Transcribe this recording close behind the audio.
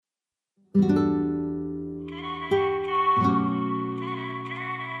This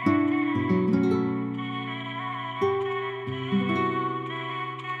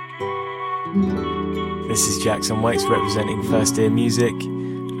is Jackson Wakes representing First Ear Music,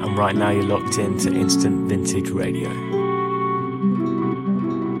 and right now you're locked into Instant Vintage Radio.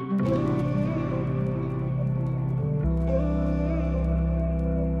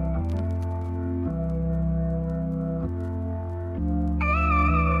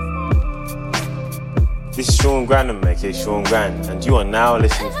 This is Sean Granham, aka Sean Grant, and you are now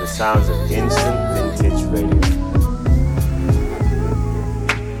listening to the sounds of Instant Vintage Radio.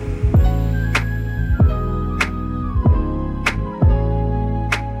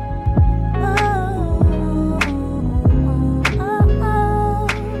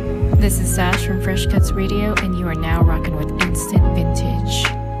 This is Sash from Fresh Cuts Radio, and you are now rocking with Instant Vintage.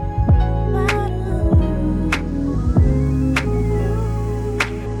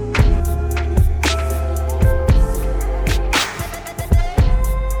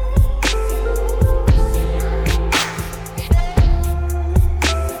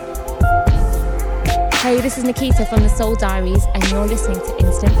 Hey, this is Nikita from the Soul Diaries, and you're listening to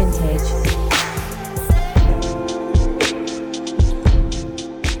Instant Vintage.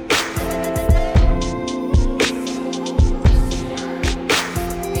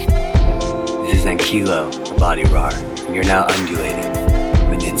 Kilo, Body Rar, and you're now undulating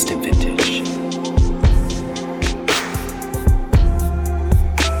with Instant Vintage.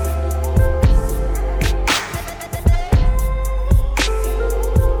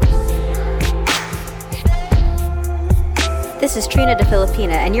 This is Trina de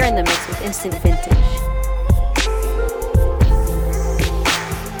Filipina, and you're in the mix with Instant Vintage.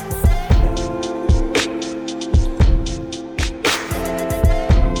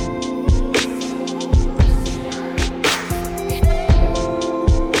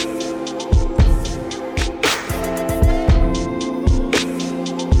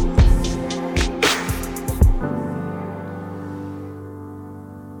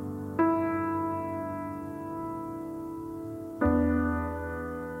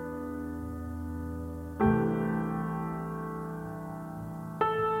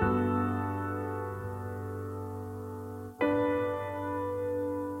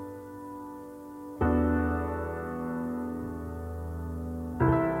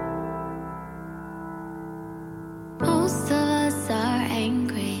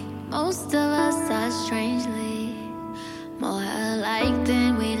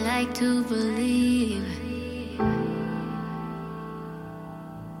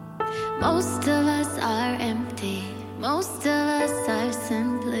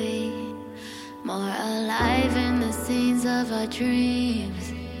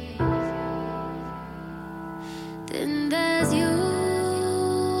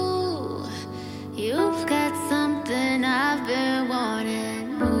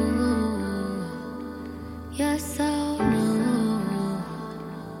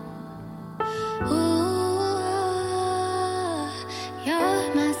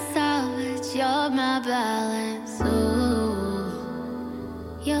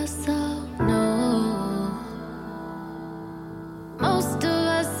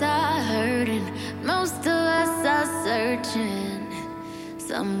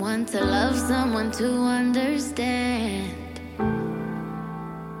 Someone to love, someone to understand.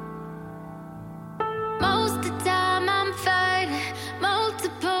 Most of the time I'm fighting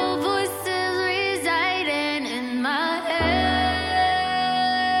multiple voices residing in my head.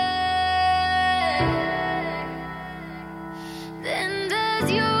 Then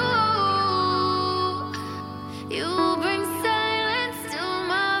there's you. You bring silence to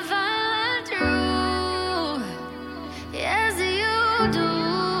my violent truth. Yes, you do.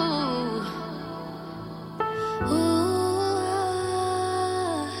 Ooh.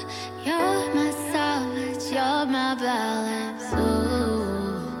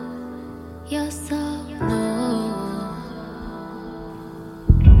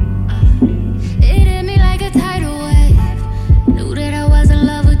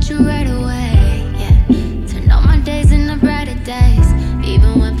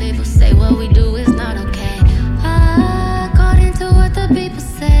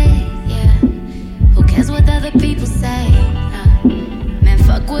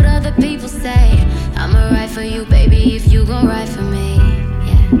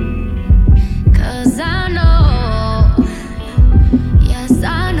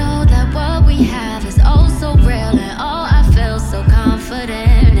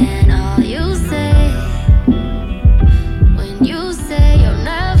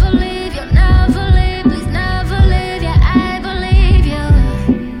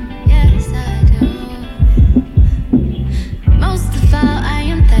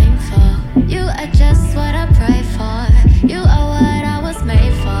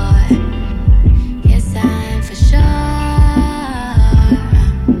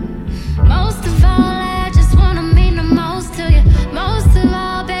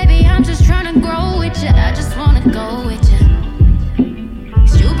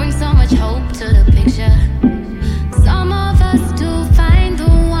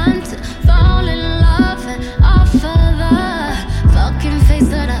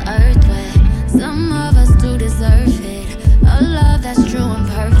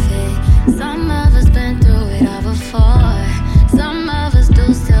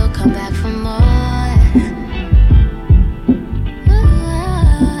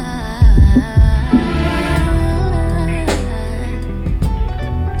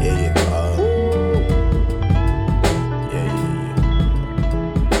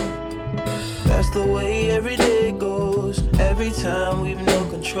 That's the way every day goes. Every time we've no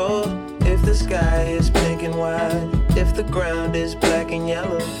control. If the sky is pink and white, if the ground is black and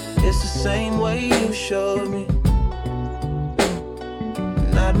yellow, it's the same way you showed me.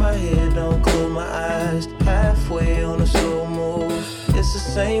 Nod my head, don't close my eyes. Halfway on a slow move. It's the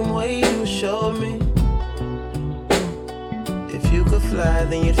same way you showed me. If you could fly,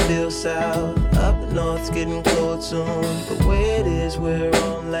 then you'd feel south. Up north's getting cold soon. The way it is, we're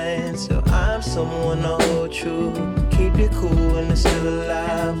on land, so I'm someone to hold true. Keep you cool when it's still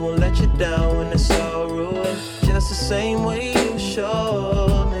alive. Won't let you down when it's all ruined. Just the same way you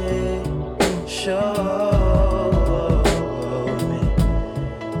showed me. Showed me.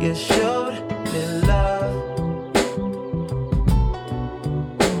 You showed me love.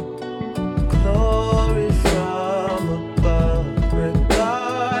 Glory from above.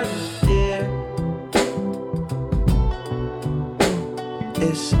 Regardless, dear,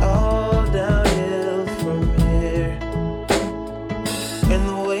 it's all downhill from here. In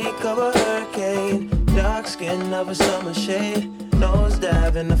the wake of a hurricane, dark skin of a summer shade,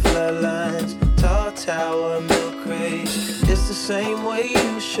 nosedive in the floodlines, tall tower, milk crates. It's the same way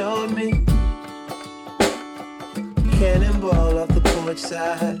you showed me. Cannonball off the porch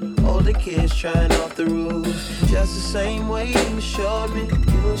side, older kids trying off the roof. Just the same way you showed me.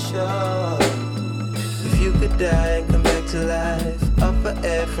 You showed. If you could die and come back to life, up for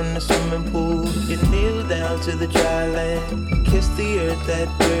air from the swimming pool, you kneel down to the dry land, kiss the earth that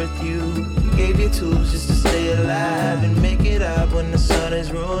birthed you, gave you tools just to stay alive and make it out when the sun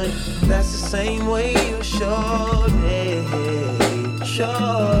is ruined. That's the same way you showed me.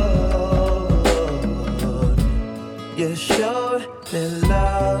 You showed me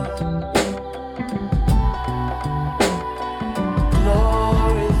love.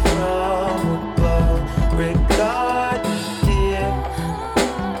 Glory from above. Regardless, dear,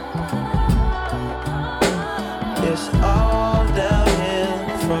 it's all downhill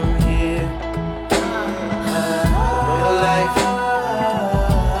from here. Real life,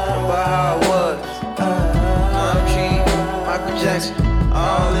 remember how it was. I'm King, Michael Jackson,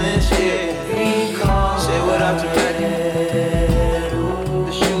 all this shit. Say what up to Reddy,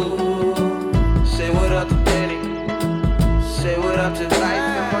 the shoe. Say what up to Danny. Say what up to life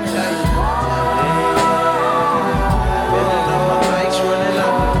and mortality. Building up my bikes, running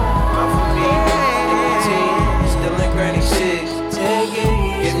up. Not for me, nicotine, still in Granny 6.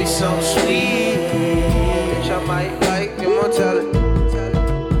 Give me something sweet, bitch, I might like immortality.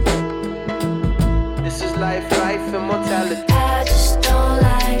 This is life, immortality. I just don't like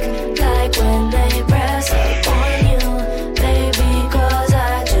when they press up on you, baby, 'cause I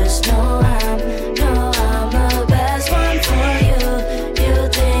just know I'm the best one for you. You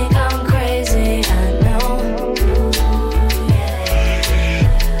think I'm crazy, I know,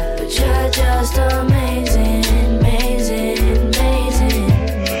 yeah. But you're just amazing, amazing, amazing.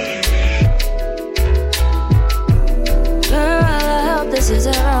 Girl, I hope this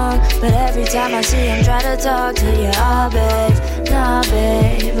isn't wrong, but every time I see him try to talk to you, oh babe, nah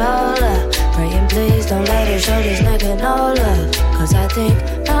babe, hold up. Praying please don't let her show this nigga no love, 'cause I think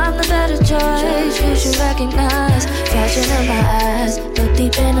I'm the better choice. You should recognize flashing in my eyes. Look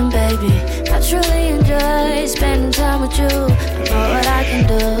deep in them, baby. I truly enjoy spending time with you. I know what I can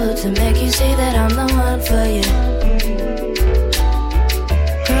do to make you see that I'm the one for you.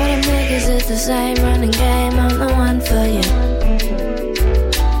 Girl, them niggas is the same running game. I'm the one for you.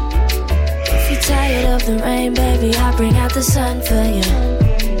 If you're tired of the rain, baby, I'll bring out the sun for you.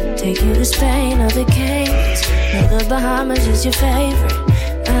 Take you to Spain or the Caymans. Know the Bahamas is your favorite.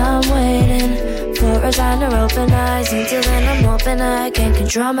 I'm waiting for a sign to open eyes. Until then I'm hoping I can't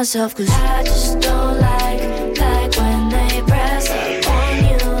control myself, 'cause I just don't like when they press up on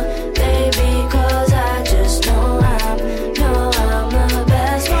you, baby, 'cause I just know I'm the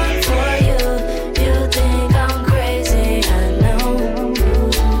best one for you. You think I'm crazy, I know,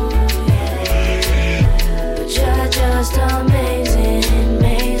 yeah. But you're just amazing,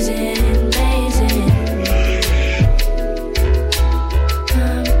 amazing, amazing.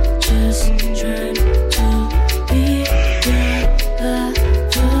 I'm just trying to be your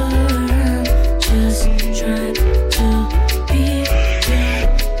lover. I'm just trying to be your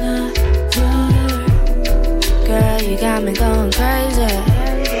lover. Girl, you got me going crazy.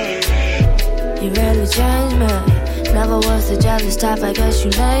 You really changed me. Never was the jealous type, I guess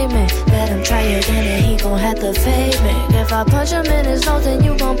you name it. Let him try again and he gon' have to fade me. If I punch him in his nose, then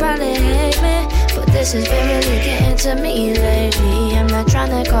you gon' probably hate me. But this has been really getting to me lately. I'm not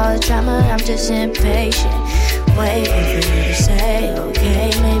trying to cause drama, I'm just impatient. Waiting for you to say, okay,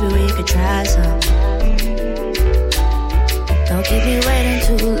 maybe we could try something. Don't keep me waiting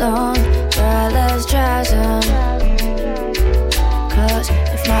too long. Girl,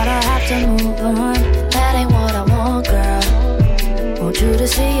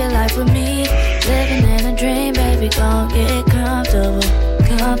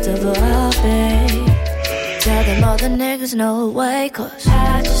 comfortable I'll be. Tell them all the niggas no way, cause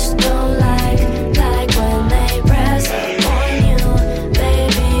I just don't like when they press up on you,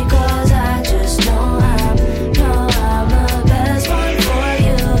 baby, cause I just know I'm the best one for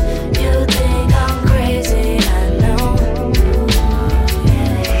you. You think I'm crazy, I know,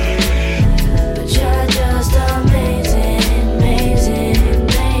 yeah. But you're just amazing, amazing,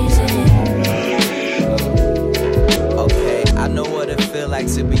 amazing. Okay, I know what it feel like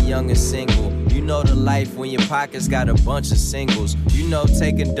to be young and single. You know the life when your pockets got a bunch of singles. You know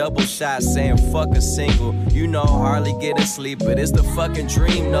taking double shots saying fuck a single. You know hardly getting sleep, but it's the fucking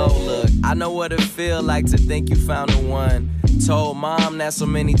dream. No, look, I know what it feel like to think you found the one. Told mom that so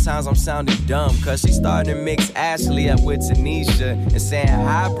many times I'm sounding dumb, cause she started to mix Ashley up with Tanisha and saying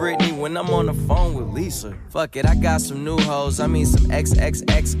hi Brittany when I'm on the phone with Lisa. Fuck it, I got some new hoes, I mean some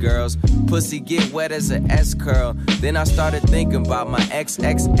XXX girls. Pussy get wet as an S-curl. Then I started thinking about my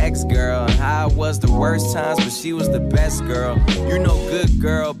XXX girl and how it was the worst times, but she was the best girl. You know, good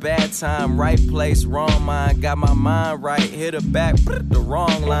girl, bad time, right place, wrong mind. Got my mind right, hit her back, the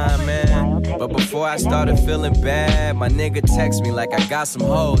wrong line, man. But before I started feeling bad, my nigga text me like I got some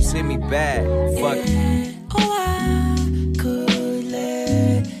hoes, hit me back. Fuck it. Oh, I could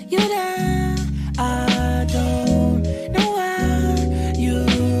let you down. I don't know why you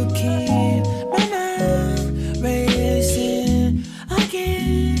keep my mind racing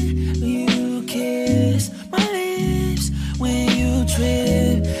again. You kiss my lips when you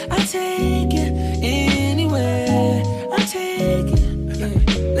trip. I take it anywhere. I take it.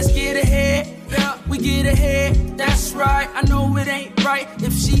 Yeah. Let's get ahead. Yeah, we get ahead. That's right. I know it ain't right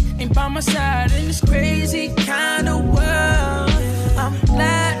if she ain't by my side in this crazy kind of world. I'm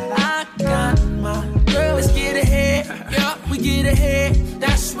glad I got my girl. Let's get ahead. Yeah, we get ahead.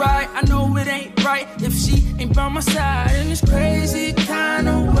 That's right. I know it ain't right if she ain't by my side in this crazy kind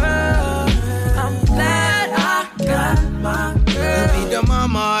of world. I'm glad I got my girl. You be the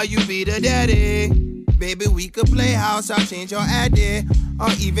mama, you be the daddy. Baby, we could play house, I'll change your addy. Or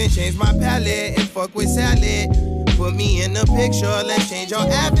even change my palette and fuck with salad. Put me in the picture, let's change your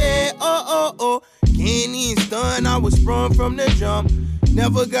habit. Oh, oh, oh. Can't even stun, I was sprung from the jump.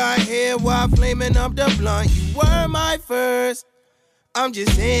 Never got here while flaming up the blunt. You were my first. I'm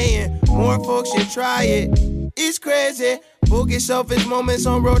just saying, more folks should try it. It's crazy. Bogus selfish moments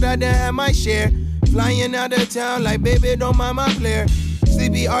on road, I done had my share. Flying out of town like, baby, don't mind my flair.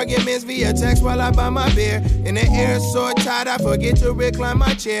 Sleepy arguments via text while I buy my beer. In the air so tight I forget to recline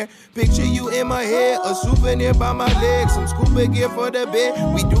my chair. Picture you in my head, a souvenir by my legs. Some scuba gear for the bed.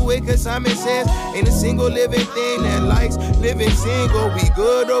 We do it cause Simon says ain't a single living thing that likes living single. We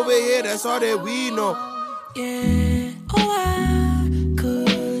good over here, that's all that we know. Yeah, oh I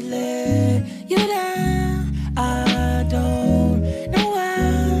could let you down. I don't know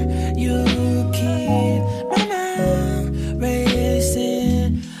why you keep my mind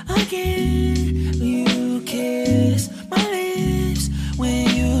racing again. You kiss my lips when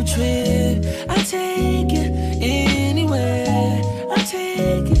you trip. I take it anywhere. I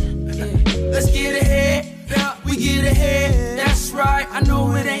take it. Yeah. Let's get ahead. Yeah, we get ahead. That's right. I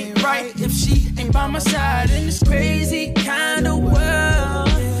know it ain't right if she ain't by my side in this crazy kind of world.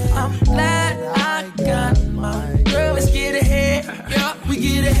 I'm glad I got my girl. Let's get ahead. Yeah, we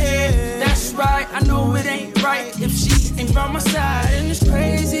get ahead. That's right. I know it ain't right if she ain't by my side in this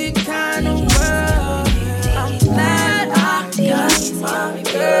crazy kind of world. I'm glad I got my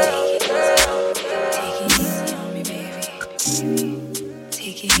girl. Take it easy on me, baby.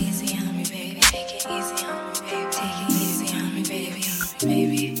 Take it easy on me, baby. Take it easy on me, baby. Take it easy on me, baby.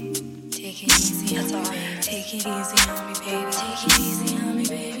 Baby, take it easy on me, baby. Take it easy on me, baby. Take it easy on me,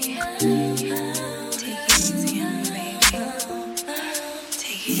 baby. Take it easy on me, baby.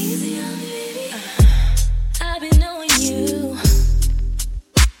 Take it easy on me, baby. I've been knowing you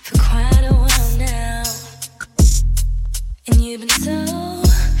for quite a while now, and you've been so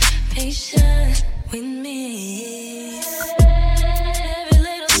patient with me. Every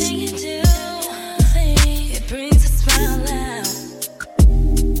little thing you do, it brings a smile out.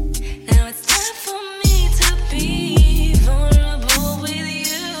 Now it's time for me to be vulnerable with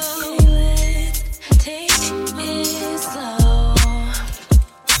you. Let's take it slow.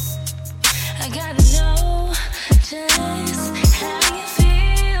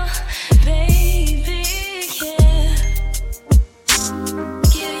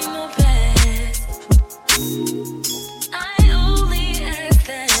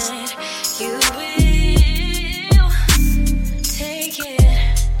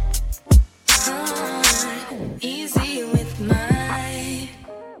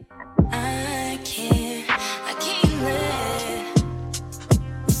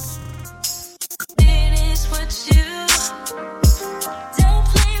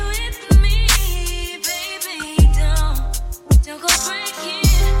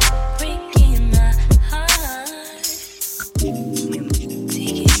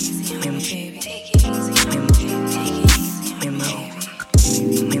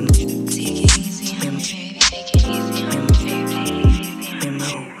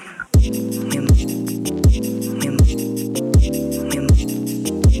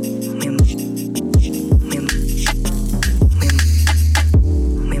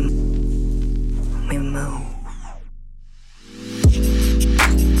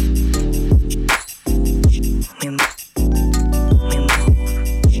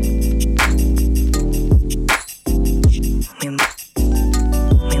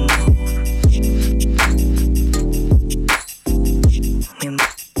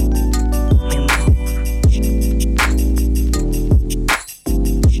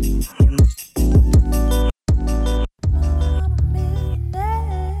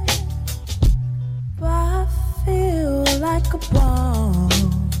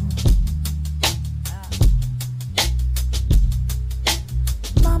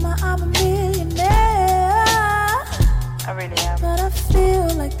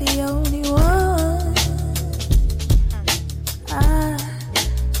 the only one. I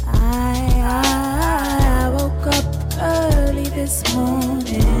woke up early this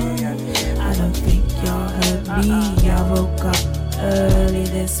morning. I don't think y'all heard me. I woke up early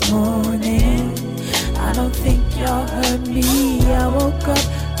this morning. I don't think y'all heard me. I woke up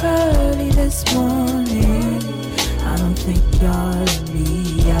early this morning. I don't think y'all heard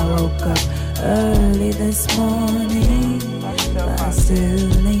me. I woke up early this morning, but I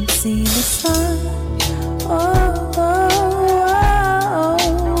still ain't seen the sun. Oh, oh, oh,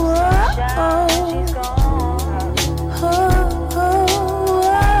 oh, oh.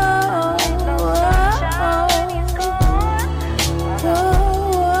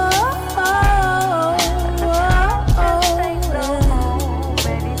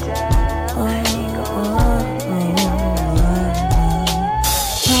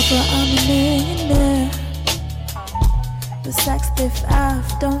 If I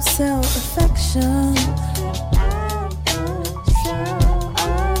don't sell affection,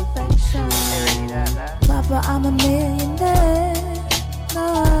 Papa, I'm a millionaire.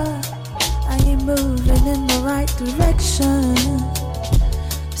 Nah, I ain't moving in the right direction.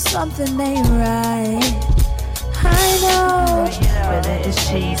 Something ain't right. I know. Whether it's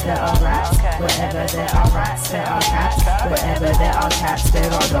cheese, there are rats. Wherever there are rats, there are cats. Wherever there are cats,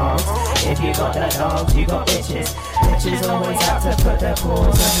 there are dogs. If you got the dogs, you got bitches. Bitches always have to put their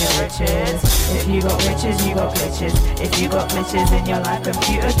paws on your riches. If you got riches, you got glitches. If you got glitches in your life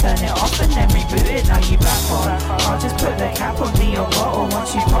computer, turn it off and then reboot it. Now you back on. I'll just put the cap on the your bottle.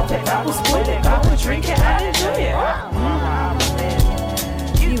 Once you pop it, that will spoil it. I will drink it and enjoy it.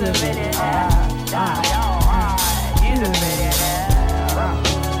 You a millionaire. You a millionaire.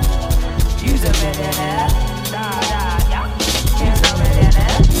 You's a millionaire. You's a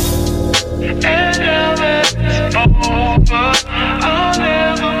millionaire. And now that it's over, I'll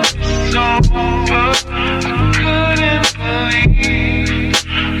never be sober. I couldn't believe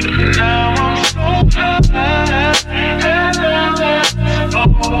that now I'm so high. And now that it's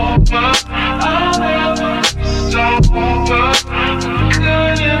over, I'll never be sober. I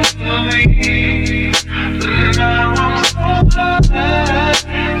couldn't believe that now I'm so high.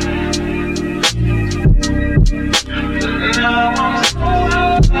 Now I'm so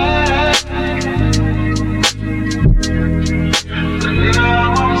high.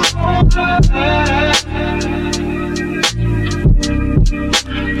 Now I'm so high.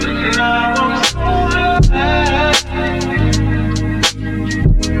 Now I'm so high.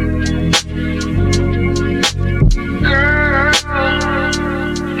 Girl,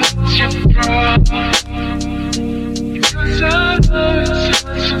 what's your problem? 'Cause I know it's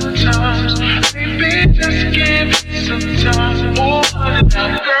hard sometimes. Maybe just give me some time. Oh, now,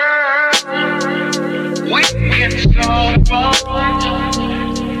 girl, we can solve the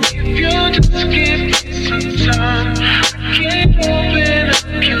problem. If you just give me some time, I can open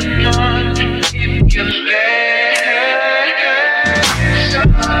up your mind. If you let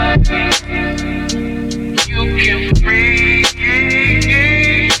you can free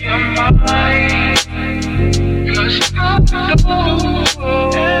your mind. 'Cause I know,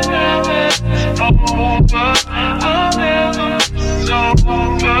 and now it's over, I'll never be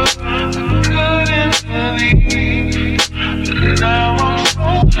sober. I couldn't believe that now I'm so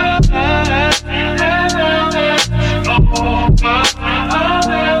high. And now that it's over, I'll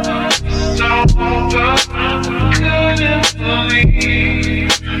never be sober. I couldn't believe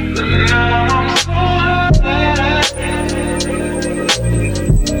that now I'm so high.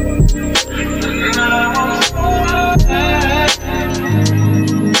 Now I'm so high.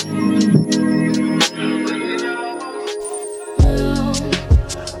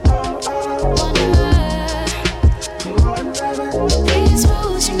 These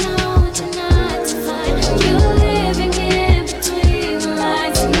rules you know tonight to find you living in between the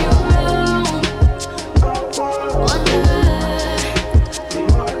lines in your own wonder.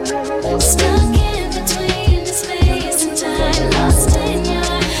 Stuck in between the space and time, lost in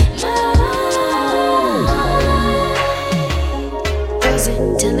your mind.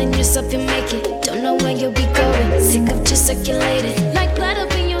 Frozen, telling yourself you make it, don't know where you'll be going. Sick of just circulating like blood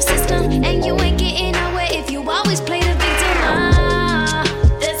up in your system, and you ain't getting nowhere if you always play the victim.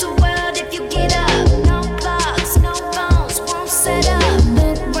 There's a world if you get up. No clocks, no phones, won't set up.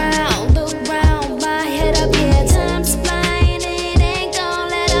 Look round, my head up, yeah. Time's flying, it ain't gon'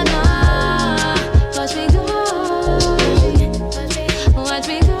 let up, no.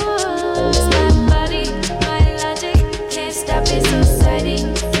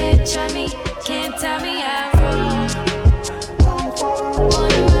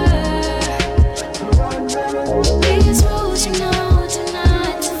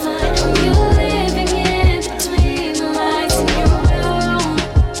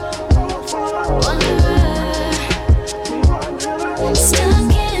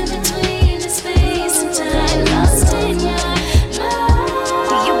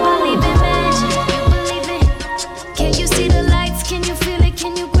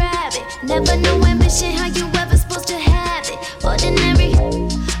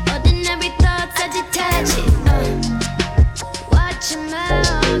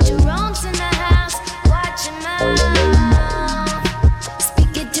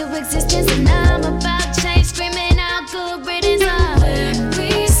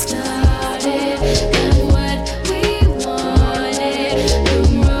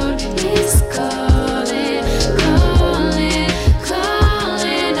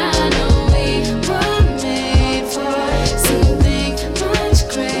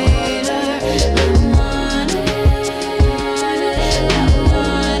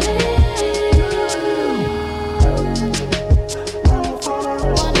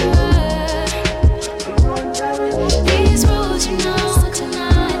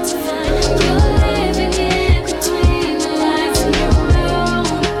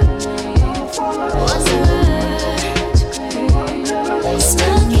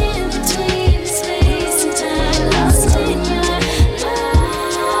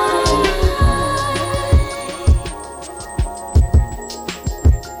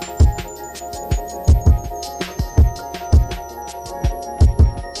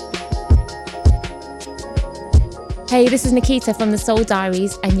 this is Nikita from the Soul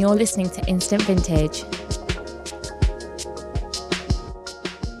Diaries, and you're listening to Instant Vintage.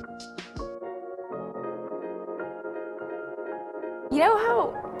 You know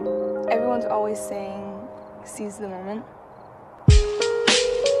how everyone's always saying, seize the moment? I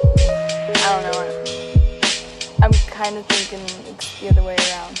don't know. I'm kind of thinking it's the other way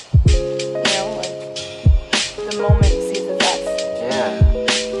around. You know, like, the moment seizes us.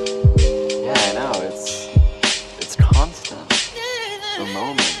 Yeah, I know. It's constant. The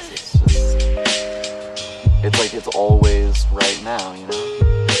moments. It's just. It's like it's always right now, you know?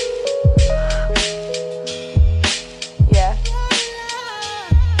 Yeah.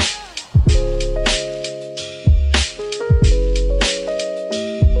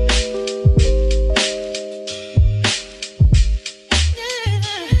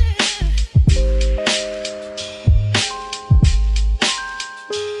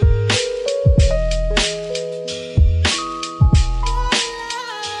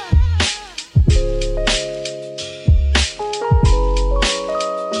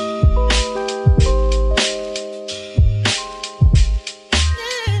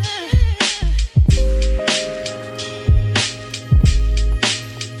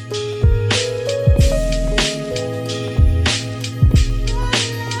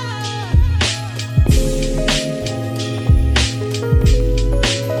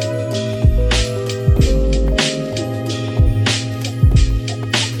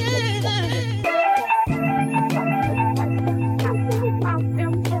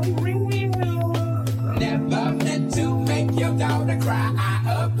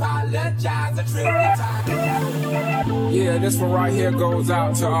 Yeah, this one right here goes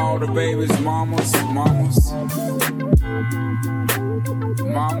out to all the babies, mamas.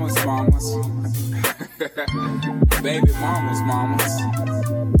 Baby mamas.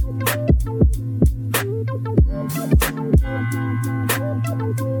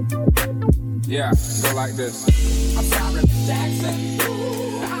 Yeah, go like this. I'm sorry, Jackson.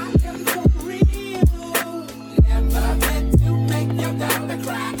 I am for real. Never meant to make your daughter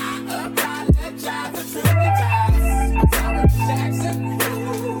cry. I apologize a trillion times. I'm sorry, Jackson.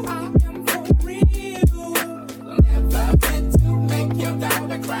 I am for real. Never meant to make your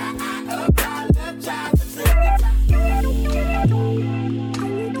daughter cry. I apologize a trillion times.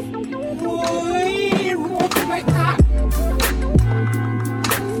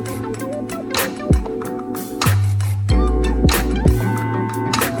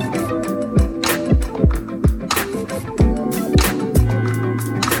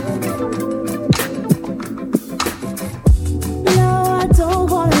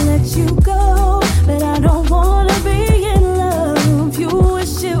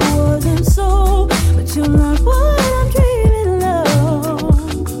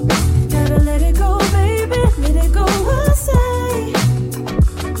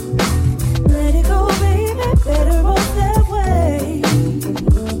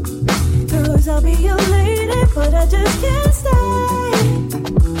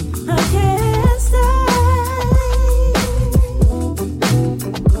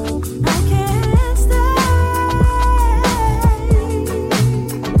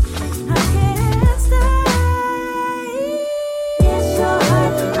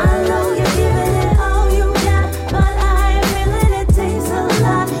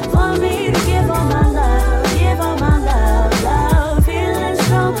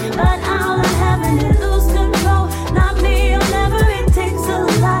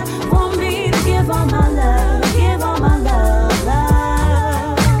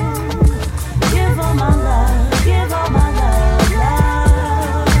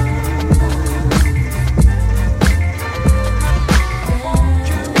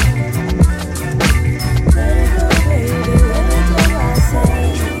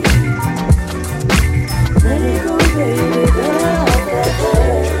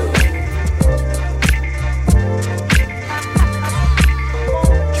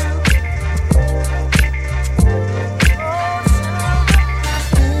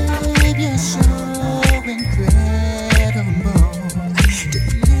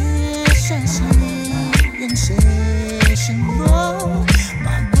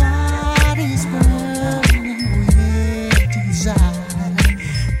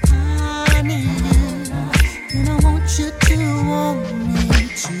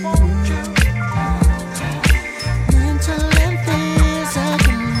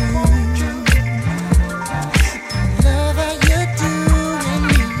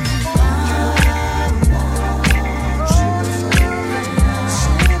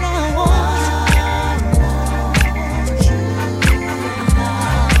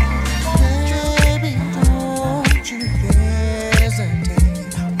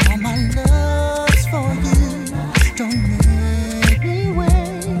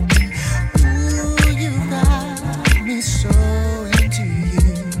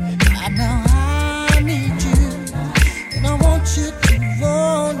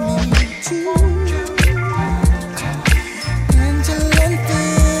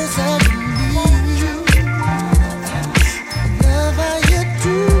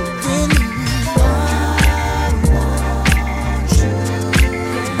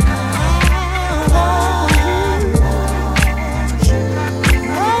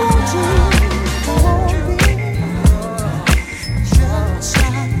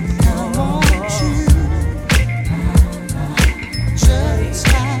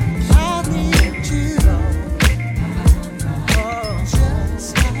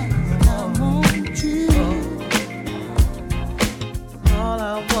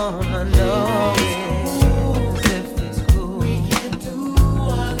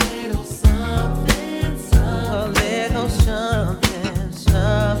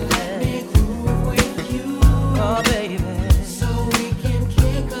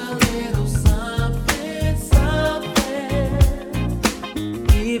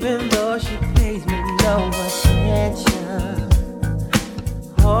 even though she pays me no attention.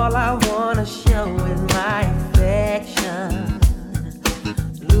 All I wanna show is my affection.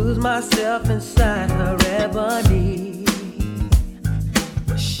 Lose myself inside her ebony,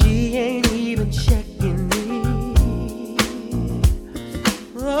 but she ain't even checking me.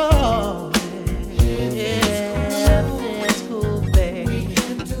 Oh, yeah, that's cool, babe. We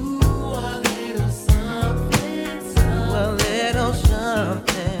can do a little something, something. A little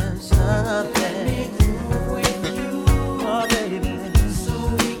something, something. Let me move with you, oh baby, so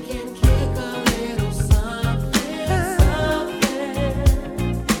we can kick a little something, something.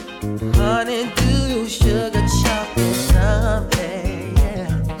 Honey, do you sugar chocolate something?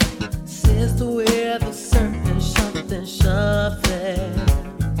 Yeah. Sister with a certain something, something.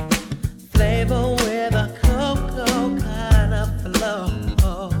 Flavor with a cocoa kind of flow.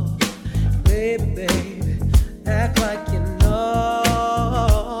 Baby, baby, act like you know.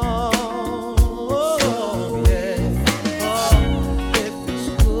 Yeah. Oh, if it's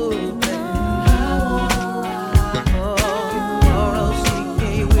cool, baby. Oh, OCK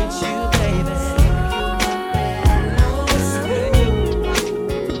with you, baby.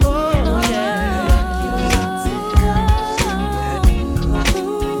 Oh,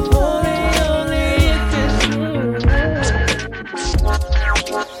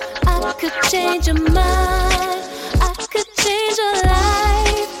 I could change your mind, I could change your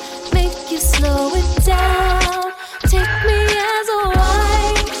life, make you slow it down, take me as a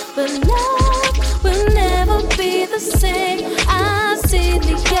wife, but love will never be the same. I see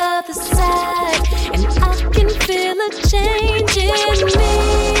the other side, and I can feel a change in me.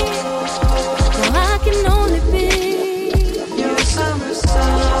 No, I can only be your summer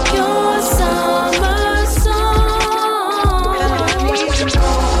song, your summer song.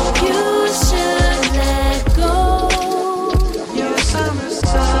 You should let go. Your summer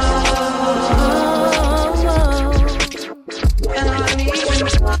song.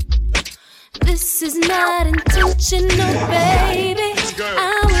 This is not intentional, baby.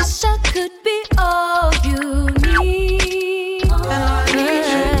 I wish I could be all you need.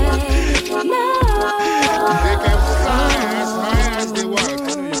 No.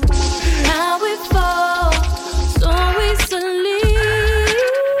 How we fall so easily.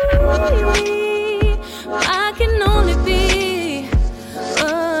 I can only be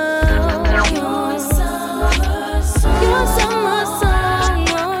your summer song. Your summer song.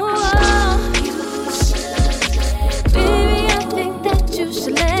 Baby, I think that you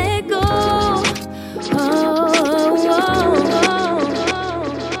should let go.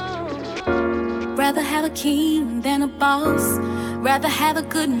 Rather have a king than a boss. Rather have a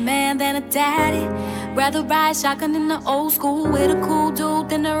good man than a daddy. Rather ride shotgun in the old school with a cool dude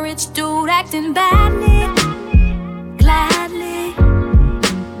than a rich dude acting badly. Gladly,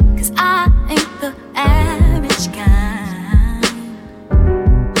 'cause I ain't the average kind.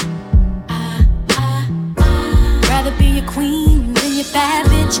 Rather be a queen than your bad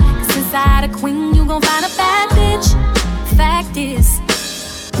bitch, 'cause inside a queen you gon' find a bad bitch. Fact is,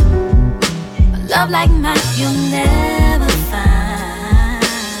 a love like mine you'll never find.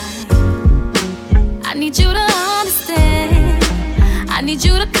 I need you to understand, I need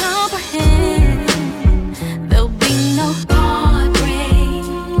you to comprehend. There'll be no heartbreak,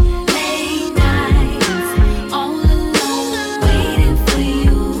 late nights, all alone, waiting for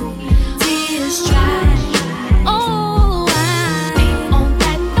you, tears dry. Oh, I ain't on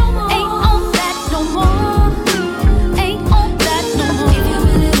that no more, ain't on that no more, ain't on that no more. If you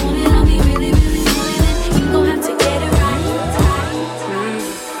really want it, I'll be really, really wanting it. You gon' have to get it right.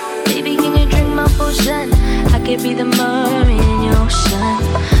 Baby, can you drink my potion? I could be the mermaid in your ocean.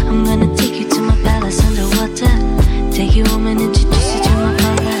 I'm gonna take you to my palace underwater. Take you home and introduce you to my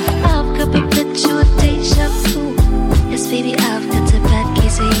father. I've got perpetual deja vu. Yes, baby, I've got a bad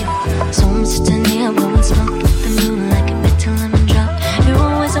case of you. So I'm sitting here blowing smoke at the moon like a bitter lemon drop. You're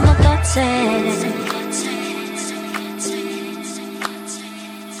always on my thoughts and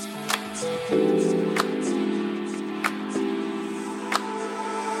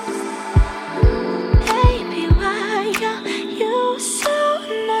baby, why are you so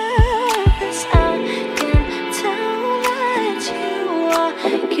nervous? I can tell that you are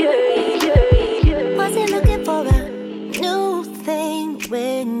curious. Wasn't looking for a new thing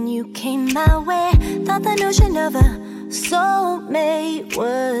when you came my way. Thought the notion of a soulmate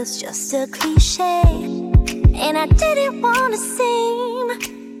was just a cliche, and I didn't wanna seem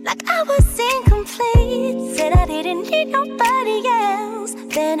like I was incomplete. Said I didn't need nobody else.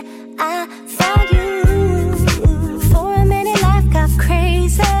 Then I found you. For a minute, life got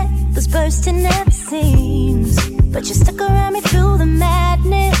crazy, was bursting at the seams, but you stuck around me through the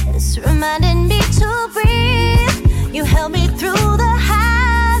madness.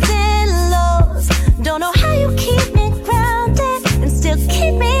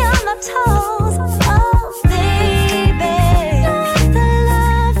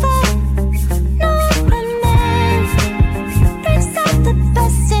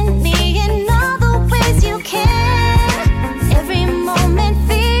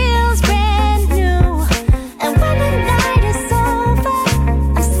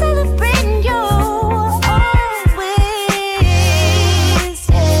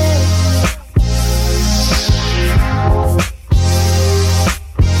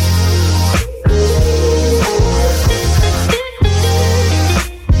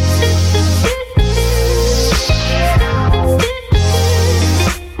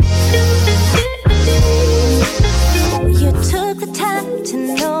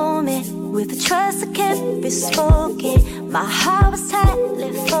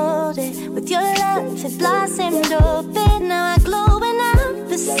 has blossomed open. Now I glow when I'm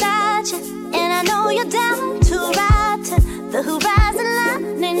beside you, and I know you're down to ride to the horizon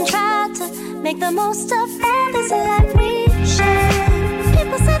line and try to make the most of all this life we share.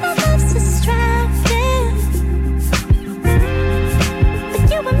 People say that love's distracting, but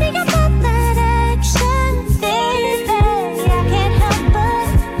you and me about that action, baby. I can't help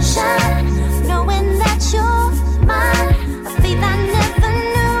but shine, knowing that you're mine. A faith I never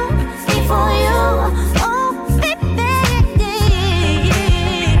knew before you. Oh, baby.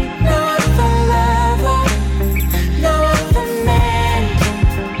 No other lover, no other man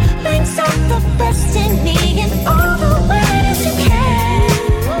brings out the best in me in all the ways you can.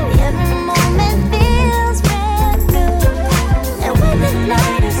 Every moment feels brand new, and when the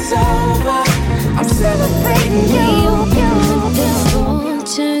night is over, I'm celebrating you. The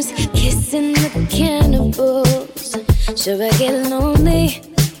vultures kissing the cannibals. Sure, I get lonely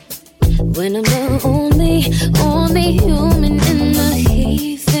when I'm the only human in the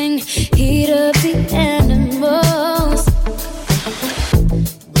heaving heat of the animals.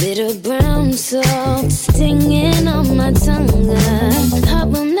 Bitter brown salt stinging on my tongue. I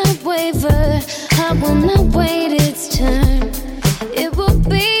will not waver, I will not wait its turn. It will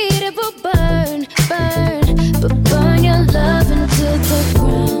beat, it will burn, burn, but burn your love into the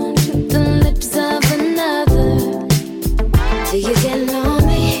ground with the lips of another. Do you get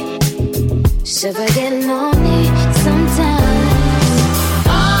lonely? Should I get lonely sometimes?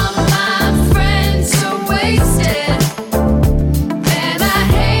 All my friends are wasted, and I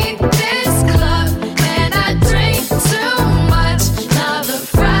hate this club, and I drink too much. Another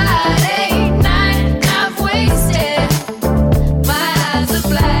Friday night I've wasted. My eyes are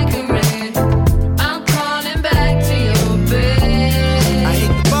black and red. I'm calling back to your bed. I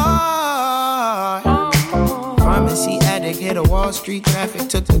hit the bar. Pharmacy addict, hit a Wall Street traffic,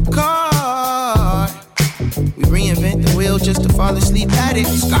 took the car. We reinvent the wheel just to fall asleep at it.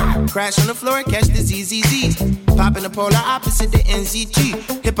 Crash on the floor, catch the ZZZs. Pop in the polar opposite the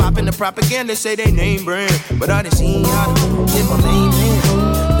NZG. Hip hop and the propaganda say they name brand, but I done seen how to get my main man.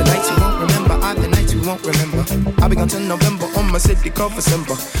 The nights you won't remember are the nights we won't remember. I'll be gone till November on my city called for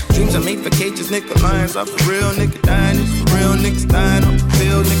Simba. Dreams are made for cages, nigga lions off for real, nigga dying is for real, niggas dying off the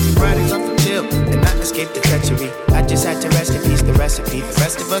field, niggas riding off the chill and not escape the treachery. I just had to rest in peace, the recipe. The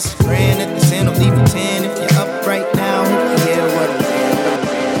rest of us is praying at the sin, will leave a 10 if you're up right now. Yeah, what I'm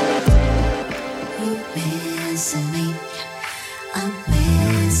You missing me, I'm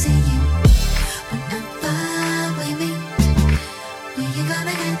missing you. Whenever we meet, when you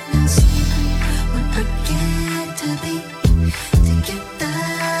gonna get no sleep? When I get to be together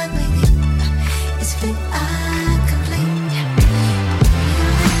with you, it's been incomplete.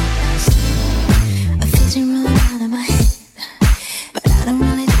 A vision rolling out of my head, but I don't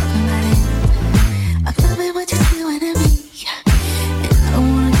really talk about it. I love it what you're doing to me, and I don't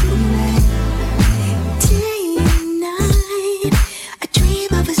wanna do that. Day and night, I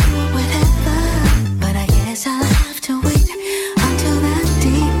dream of us doing whatever, but I guess I'll have to wait until that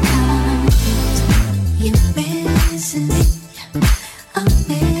day comes. You're missing me, I'm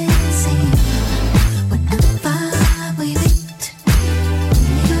missing you. Whenever we meet,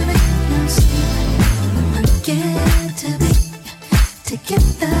 you're gonna get no sleep. When I get to be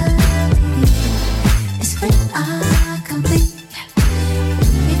together with you, it's been incomplete.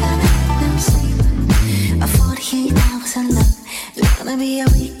 You're gonna get no sleep. A 48 hours of love, it's gonna be a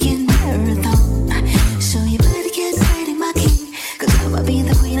weekend marathon. So you better get ready, my king, 'cause I'ma be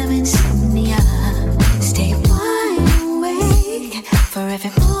the queen of insomnia. Stay wide awake for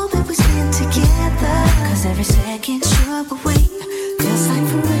every moment we spend together, 'cause every second you're away feels like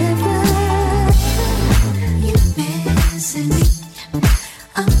forever. You're missing me,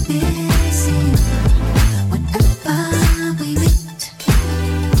 I'm missing you. Whenever we meet,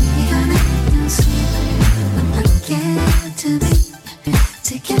 you're gonna get no sleep. When I get to be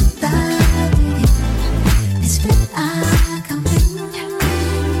together with you, it's been incomplete. You're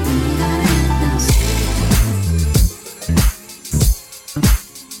gonna get no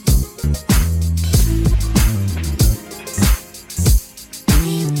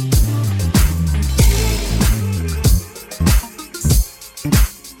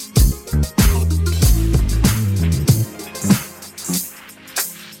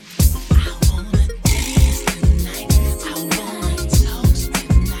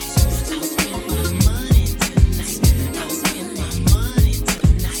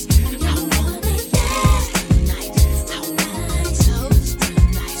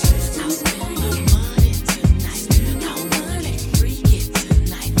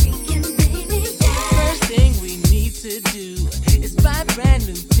brand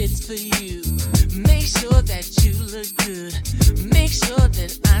new fits for you. Make sure that you look good. Make sure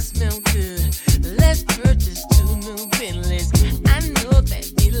that I smell good. Let's purchase 2 new Bentleys. I know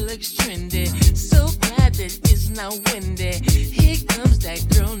that it looks trendy. So glad that it's not windy. Here comes that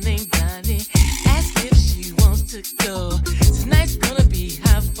girl named Donnie. Ask if she wants to go. Tonight's gonna be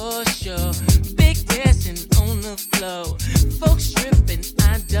hot for sure. Big dancing on the floor. Folks stripping,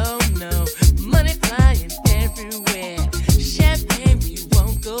 I don't know. Money flying everywhere. Champagne, we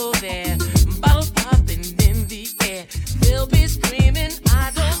won't go there. Bottles popping in the air. They'll be screaming,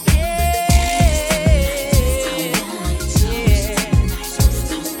 I don't care.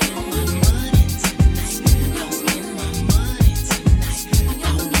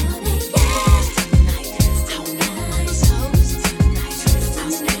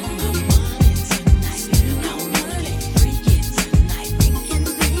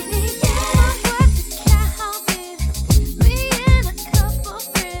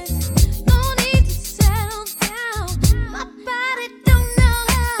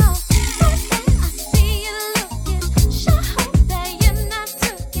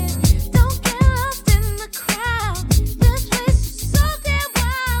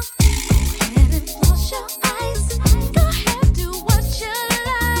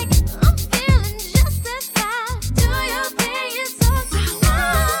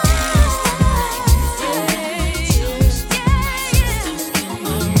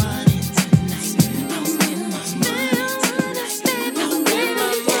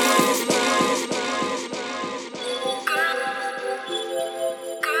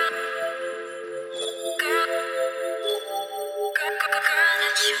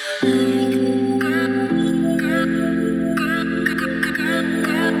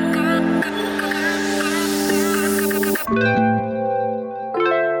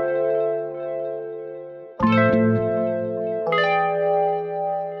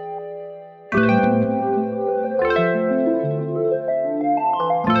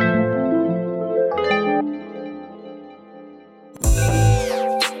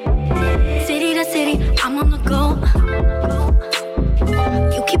 City to city, I'm on the go.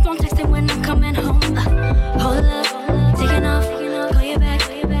 You keep on texting when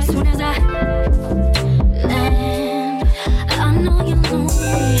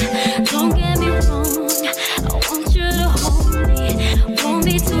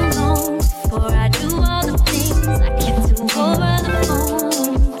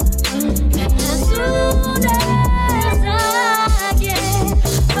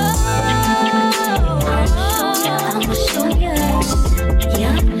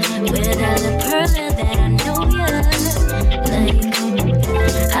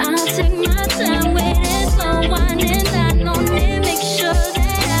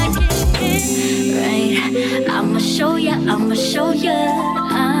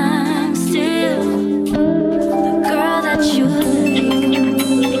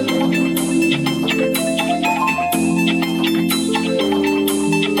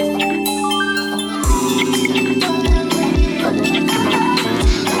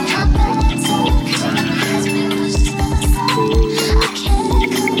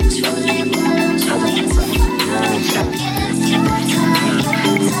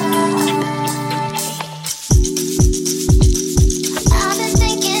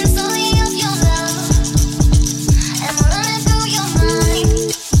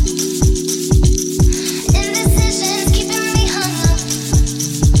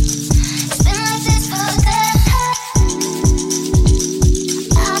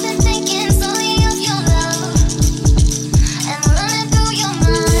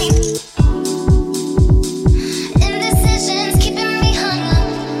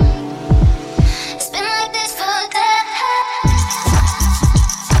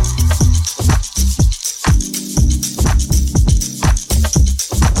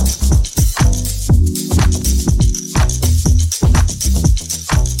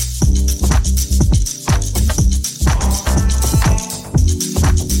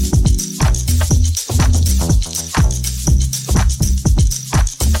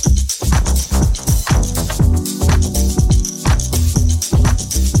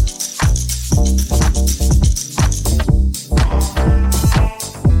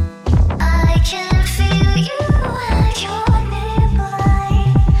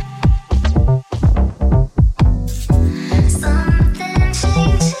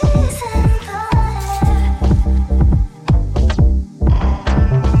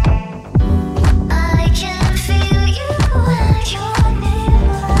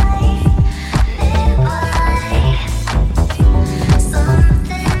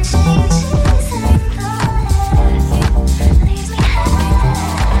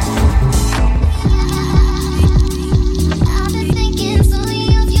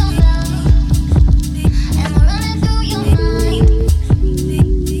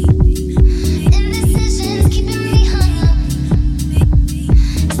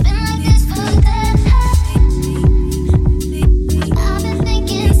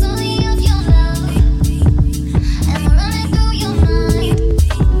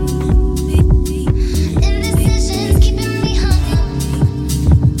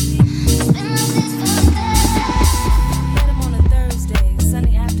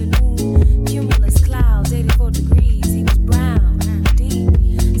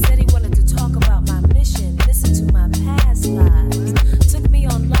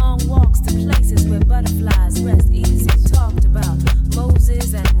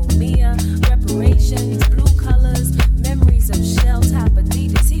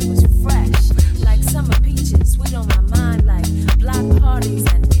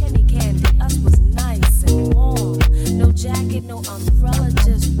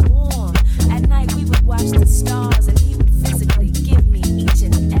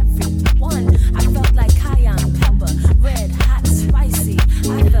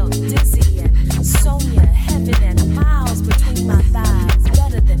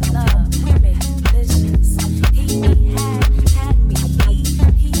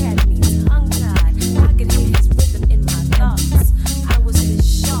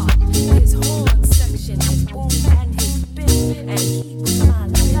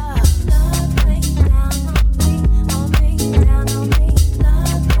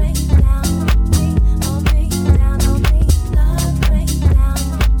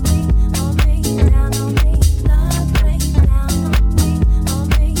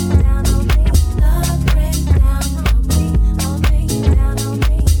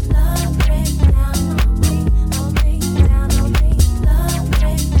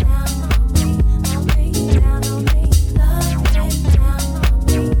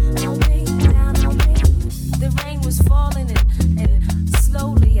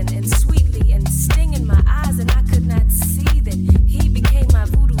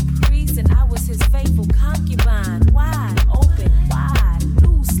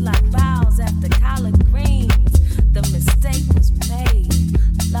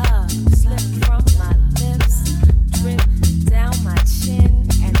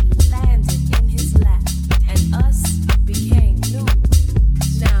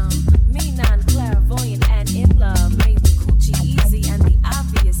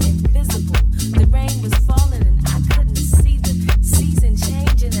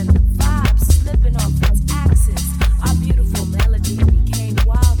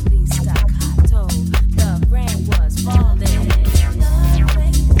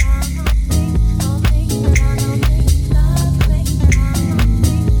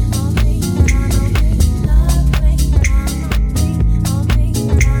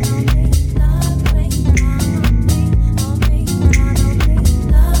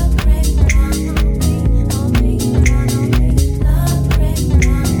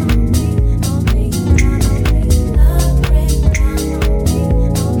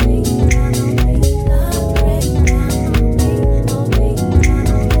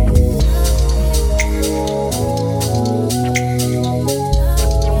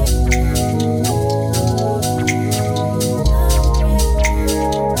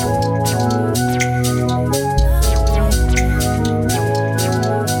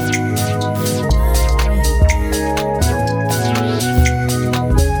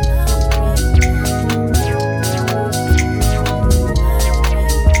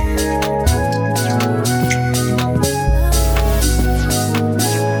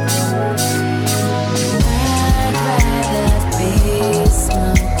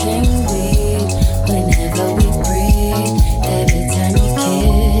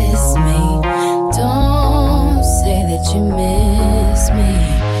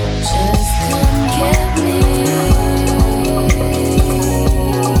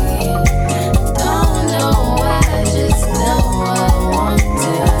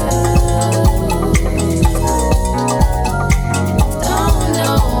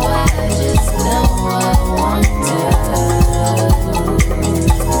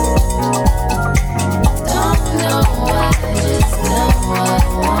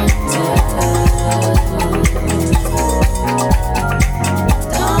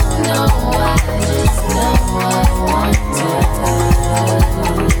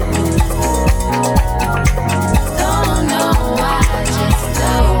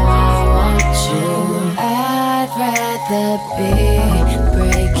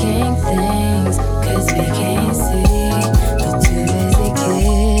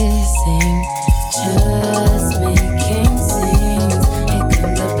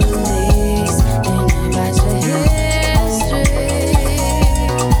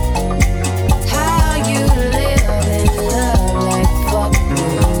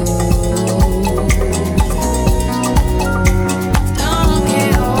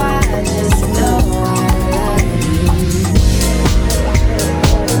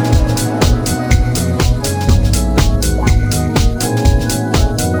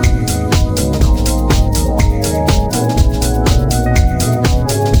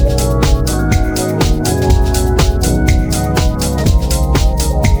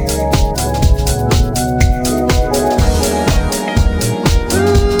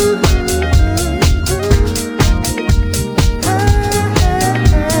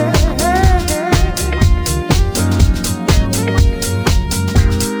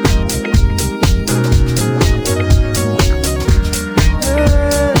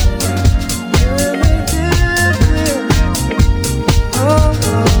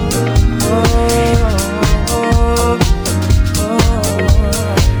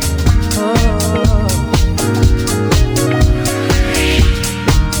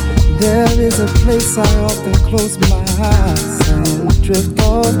There is a place I often close my eyes and drift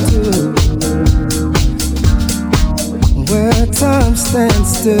off to, where time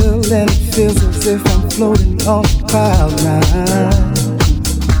stands still and it feels as if I'm floating on cloud nine.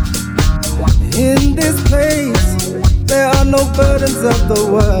 In this place, there are no burdens of the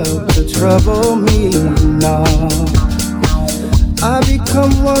world to trouble me, no. I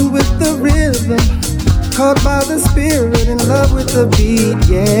become one with the rhythm, caught by the spirit, in love with the beat,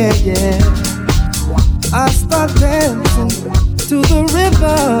 yeah, yeah. I start dancing to the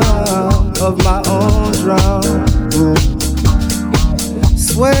rhythm of my own drum,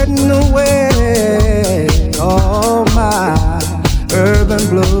 sweating away all my urban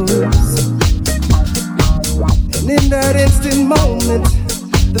blues. And in that instant moment,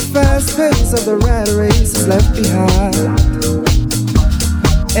 the fast pace of the rat race is left behind.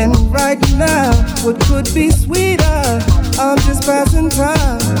 And right now, what could be sweeter? I'm just passing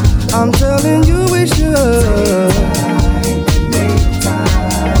time. I'm telling you we should make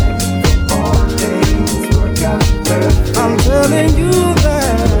time. All things work out perfect. I'm telling you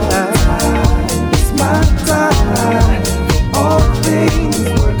that it's my time. All things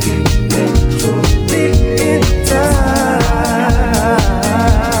working truly in time.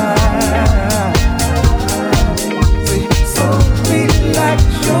 So relax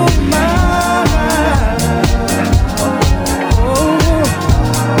your mind. Oh,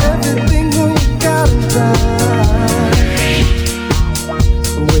 everything will work out in time.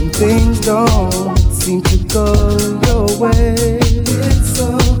 When things don't seem to go your way, it's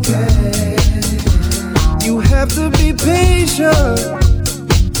okay. You have to be patient,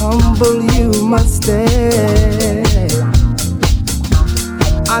 humble you must stay.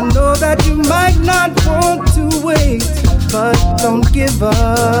 I know that you might not want to wait, but don't give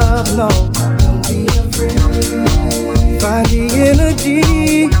up, no. Don't be afraid. Find the energy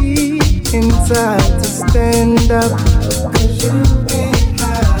inside to stand up, 'cause you can't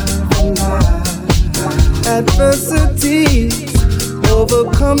have enough. Adversities,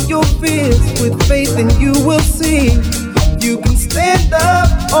 overcome your fears with faith, and you will see you can stand up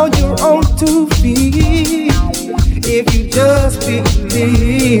on your own 2 feet if you just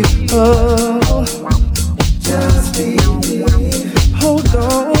believe. Oh, just believe. Hold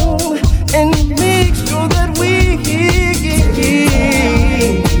on and make sure that we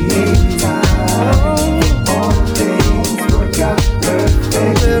all things work out perfect.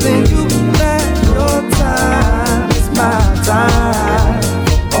 I'm telling you that your time is my time.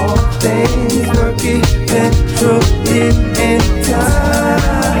 All things working truly in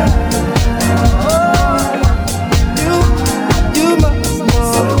time. Oh, you must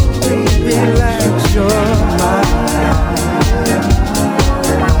know. Relax your mind.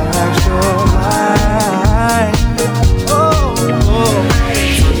 Relax your mind. Oh,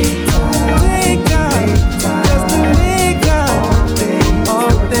 take time, just to make time.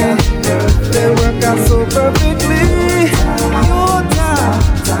 All things, they work out so perfectly. Your time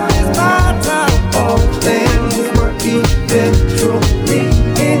is my time. All things working truly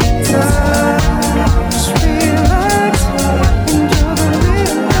in time. Just relax, enjoy the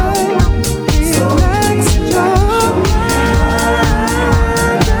rhythm. Relax your mind.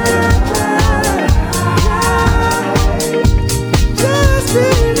 Just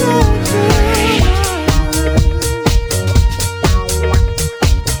relax your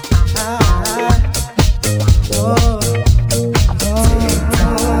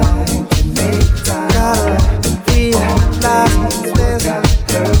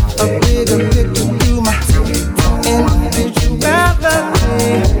a bigger picture to my individuality.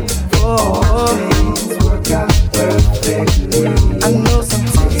 Oh, I know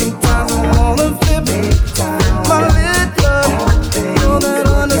sometimes I wanna flip my liquor. Know that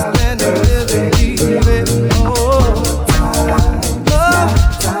understanding isn't easy. Oh, love,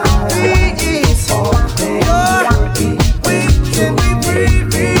 peace, we can be free.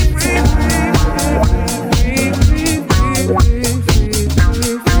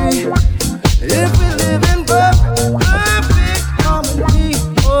 If we live in perfect harmony,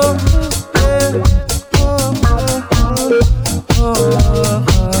 oh, yeah,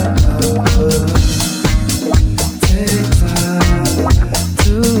 take time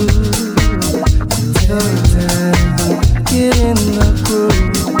to get in the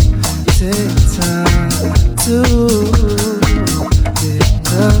groove. Take time to get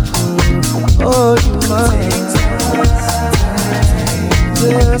the groove. Oh, you must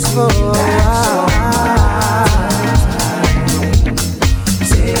just for a while.